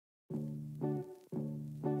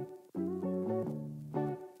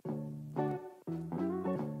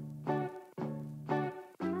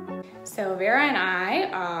So Vera and I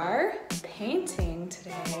are painting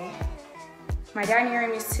today. My dining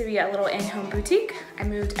room used to be a little in-home boutique. I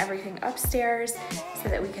moved everything upstairs so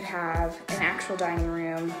that we could have an actual dining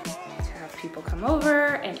room to have people come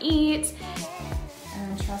over and eat.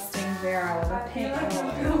 And I'm trusting Vera with a paint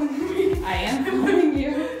roller. I am filming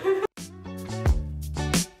you.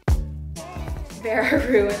 Vera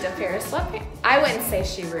ruined a pair of sweatpants. I wouldn't say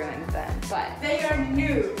she ruined them, but they are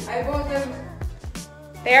new. I bought them.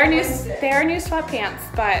 They are new sweatpants,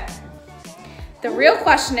 but the real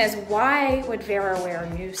question is, why would Vera wear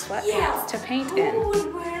new sweatpants to paint in? Who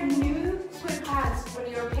would wear new sweatpants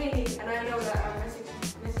when you're painting? And I know that I'm missing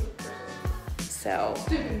person. So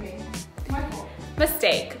Stupid me. My fault.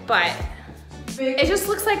 Mistake, but it just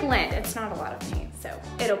looks like lint. It's not a lot of paint, so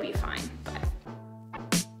it'll be fine.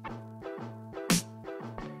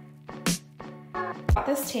 Bought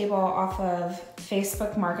this table off of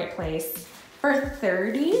Facebook Marketplace for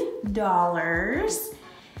 $30.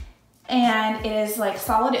 And it is like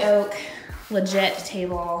solid oak, legit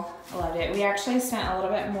table. I loved it. We actually spent a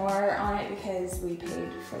little bit more on it because we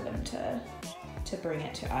paid for them to bring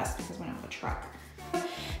it to us because we don't have a truck.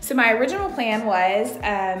 So my original plan was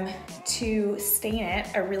to stain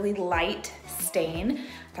it a really light stain. I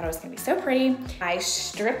thought it was gonna be so pretty. I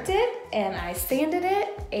stripped it and I sanded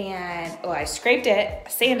it and, well, I scraped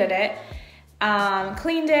it, sanded it,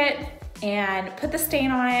 cleaned it, and put the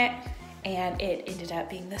stain on it, and it ended up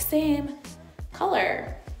being the same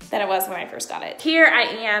color that it was when I first got it. Here I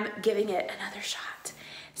am giving it another shot.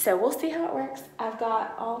 So we'll see how it works. I've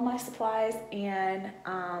got all my supplies and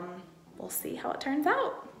we'll see how it turns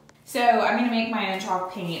out. So I'm gonna make my own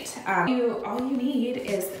chalk paint. All you need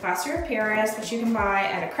is plaster of Paris, which you can buy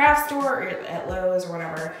at a craft store or at Lowe's or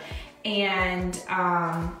whatever. And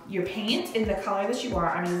your paint in the color that you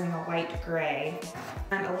want. I'm using a light gray.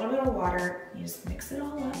 And a little bit of water, you just mix it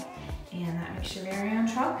all up. And that makes your very own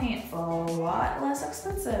chalk paint a lot less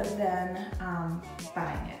expensive than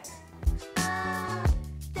buying it.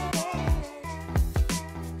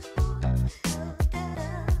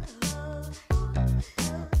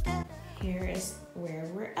 Here is where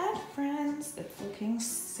we're at, friends. It's looking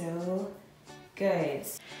so good.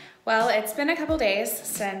 Well, it's been a couple days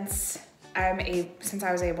since I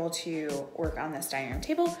was able to work on this dining room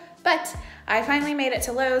table, but I finally made it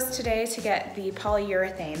to Lowe's today to get the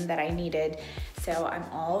polyurethane that I needed. So I'm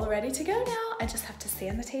all ready to go now. I just have to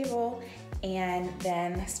sand the table and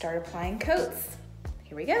then start applying coats.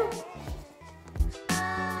 Here we go.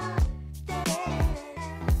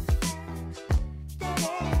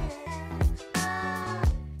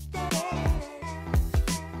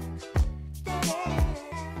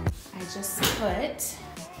 Just put,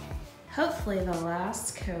 hopefully, the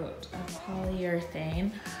last coat of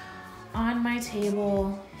polyurethane on my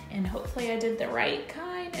table, and hopefully I did the right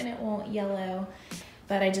kind and it won't yellow,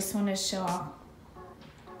 but I just want to show off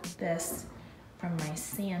this from my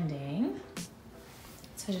sanding.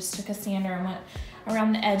 So I just took a sander and went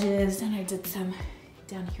around the edges, and I did some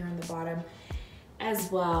down here on the bottom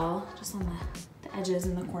as well, just on the edges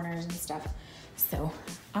and the corners and stuff. So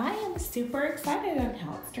I am super excited on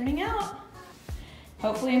how it's turning out.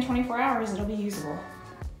 Hopefully in 24 hours it'll be usable.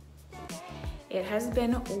 It has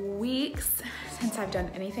been weeks since I've done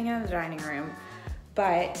anything in the dining room,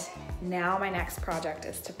 but now my next project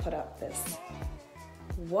is to put up this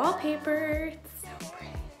wallpaper. It's so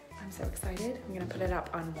pretty. I'm so excited. I'm gonna put it up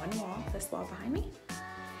on one wall, this wall behind me,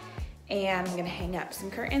 and I'm gonna hang up some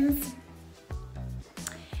curtains,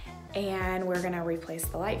 and we're gonna replace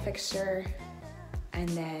the light fixture, and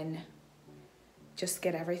then just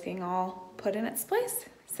get everything all put in its place.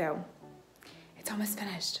 So it's almost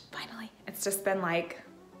finished, finally. It's just been like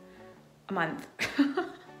a month,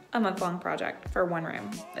 a month-long project for one room.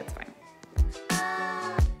 It's fine.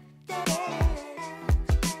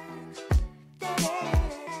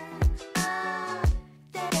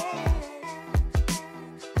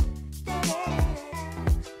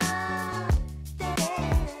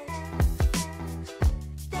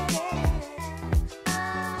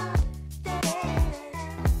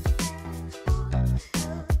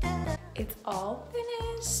 It's all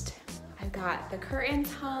finished. I've got the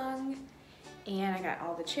curtains hung, and I got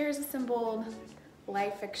all the chairs assembled,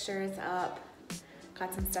 light fixtures up,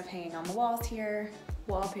 got some stuff hanging on the walls here.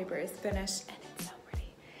 Wallpaper is finished, and it's so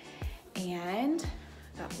pretty. And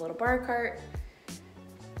got the little bar cart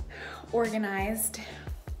organized.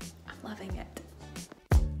 I'm loving it.